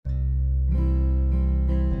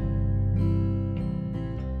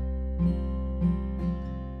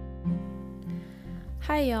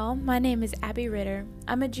Hi y'all, my name is Abby Ritter.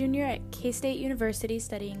 I'm a junior at K-State University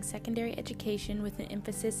studying secondary education with an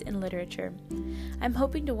emphasis in literature. I'm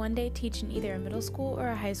hoping to one day teach in either a middle school or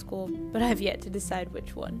a high school, but I've yet to decide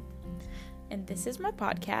which one. And this is my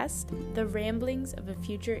podcast, The Ramblings of a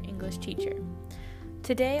Future English Teacher.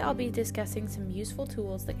 Today I'll be discussing some useful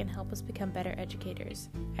tools that can help us become better educators.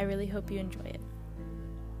 I really hope you enjoy it.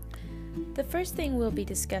 The first thing we'll be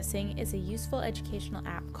discussing is a useful educational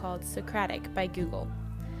app called Socratic by Google.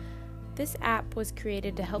 This app was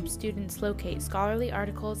created to help students locate scholarly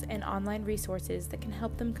articles and online resources that can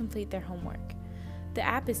help them complete their homework. The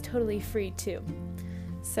app is totally free too.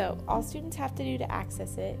 So all students have to do to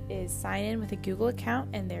access it is sign in with a Google account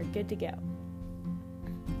and they're good to go.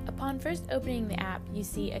 Upon first opening the app, you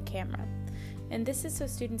see a camera. And this is so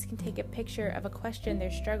students can take a picture of a question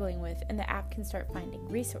they're struggling with and the app can start finding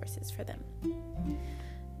resources for them.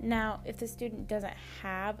 Now, if the student doesn't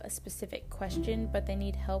have a specific question but they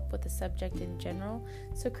need help with the subject in general,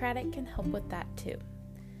 Socratic can help with that too.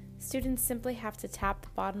 Students simply have to tap the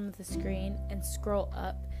bottom of the screen and scroll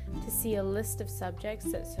up to see a list of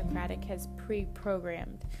subjects that Socratic has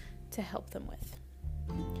pre-programmed to help them with.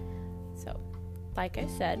 So, like I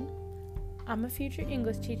said, I'm a future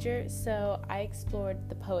English teacher, so I explored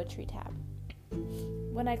the poetry tab.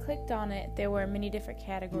 When I clicked on it, there were many different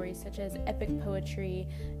categories such as epic poetry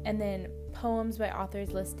and then poems by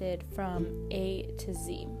authors listed from A to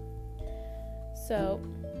Z. So,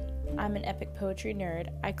 I'm an epic poetry nerd.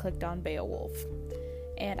 I clicked on Beowulf,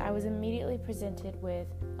 and I was immediately presented with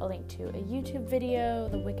a link to a YouTube video,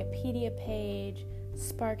 the Wikipedia page,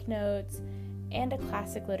 SparkNotes, and a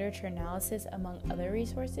classic literature analysis among other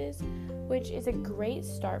resources, which is a great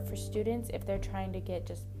start for students if they're trying to get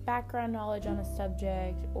just background knowledge on a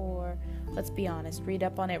subject or, let's be honest, read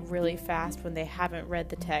up on it really fast when they haven't read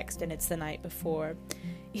the text and it's the night before.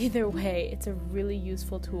 Either way, it's a really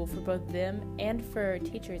useful tool for both them and for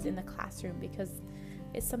teachers in the classroom because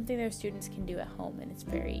it's something their students can do at home and it's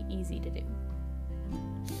very easy to do.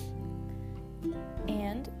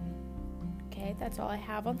 And that's all I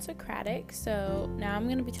have on Socratic. So now I'm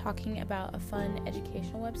going to be talking about a fun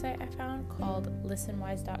educational website I found called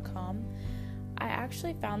listenwise.com. I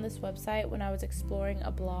actually found this website when I was exploring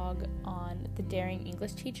a blog on the Daring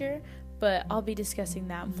English Teacher, but I'll be discussing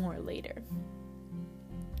that more later.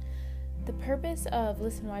 The purpose of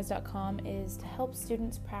listenwise.com is to help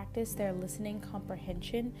students practice their listening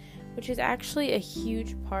comprehension, which is actually a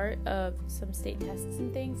huge part of some state tests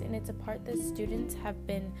and things, and it's a part that students have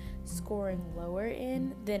been scoring lower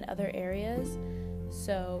in than other areas,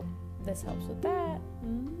 so this helps with that.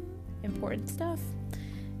 Important stuff.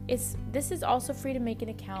 This is also free to make an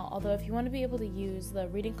account, although if you want to be able to use the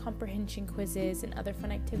reading comprehension quizzes and other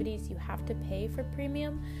fun activities, you have to pay for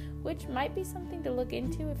premium, which might be something to look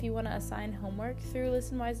into if you want to assign homework through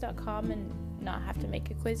listenwise.com and not have to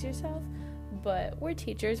make a quiz yourself. But we're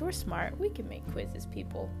teachers, we're smart, we can make quizzes,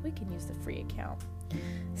 people. We can use the free account.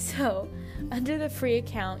 So, under the free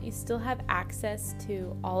account, you still have access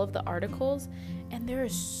to all of the articles, and there are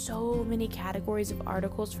so many categories of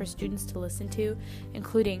articles for students to listen to,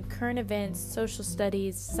 including current events, social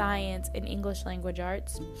studies, science, and English language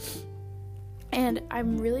arts. And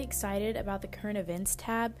I'm really excited about the current events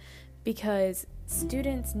tab because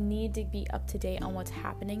students need to be up to date on what's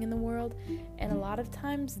happening in the world, and a lot of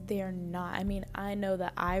times they're not. I mean, I know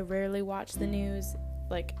that I rarely watch the news,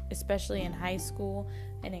 especially in high school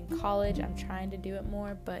and in college. I'm trying to do it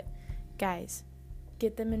more, but guys,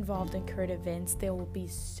 get them involved in current events. They will be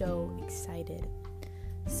so excited.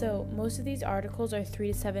 So most of these articles are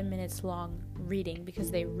 3 to 7 minutes long reading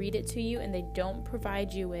because they read it to you and they don't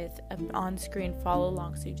provide you with an on-screen follow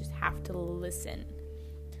along, so you just have to listen.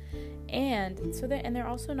 And they're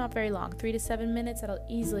also not very long, 3 to 7 minutes. That'll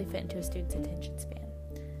easily fit into a student's attention span.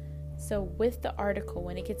 So with the article,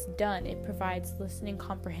 when it gets done, it provides listening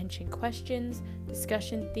comprehension questions,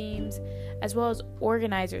 discussion themes, as well as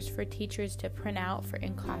organizers for teachers to print out for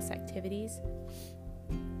in-class activities.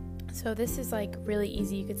 So this is really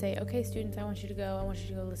easy. You could say, okay, students, I want you to go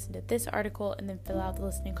listen to this article and then fill out the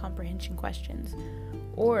listening comprehension questions.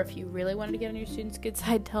 Or if you really wanted to get on your students' good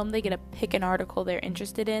side, tell them they get to pick an article they're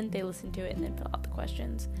interested in, they listen to it, and then fill out the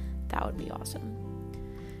questions. That would be awesome.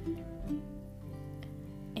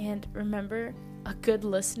 And remember, a good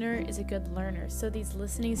listener is a good learner. So these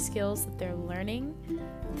listening skills that they're learning,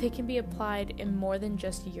 they can be applied in more than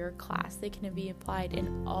just your class. They can be applied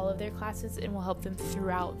in all of their classes and will help them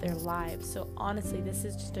throughout their lives. So honestly, this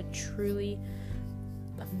is just a truly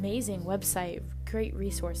amazing website, great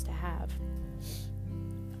resource to have.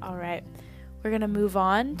 All right, We're going to move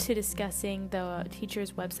on to discussing the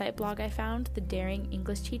teacher's website blog I found, The Daring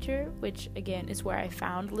English Teacher, which again is where I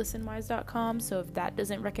found listenwise.com, so if that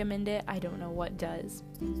doesn't recommend it, I don't know what does.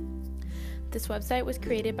 This website was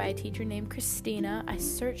created by a teacher named Christina. I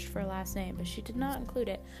searched for her last name, but she did not include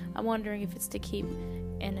it. I'm wondering if it's to keep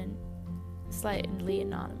slightly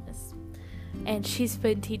anonymous. And she's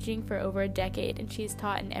been teaching for over a decade, and she's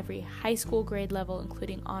taught in every high school grade level,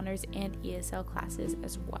 including honors and ESL classes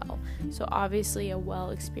as well. So obviously a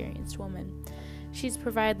well-experienced woman. She's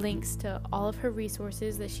provided links to all of her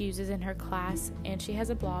resources that she uses in her class, and she has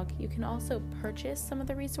a blog. You can also purchase some of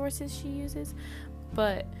the resources she uses,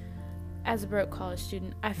 but as a broke college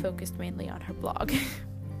student, I focused mainly on her blog.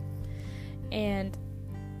 And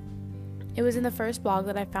it was in the first blog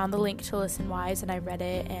that I found the link to ListenWise, and I read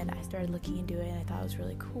it, and I started looking into it, and I thought it was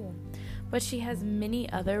really cool. But she has many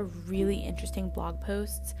other really interesting blog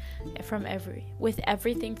posts with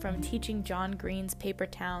everything from teaching John Green's Paper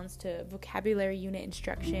Towns to vocabulary unit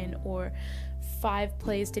instruction, or 5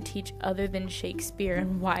 plays to teach other than Shakespeare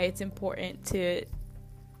and why it's important to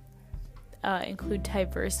include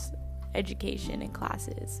diverse education in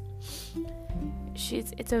classes.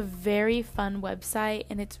 It's a very fun website,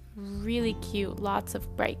 and it's really cute. Lots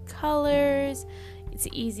of bright colors. It's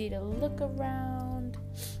easy to look around,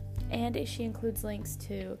 and she includes links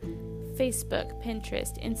to Facebook,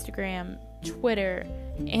 Pinterest, Instagram, Twitter,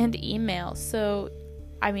 and email. So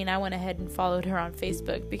I went ahead and followed her on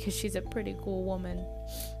Facebook because she's a pretty cool woman.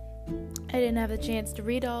 I didn't have the chance to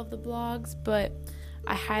read all of the blogs, but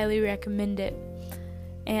I highly recommend it.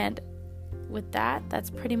 And with that, that's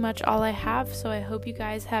pretty much all I have, so I hope you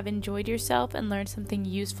guys have enjoyed yourself and learned something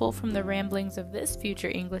useful from the ramblings of this future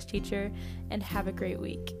English teacher, and have a great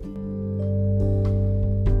week.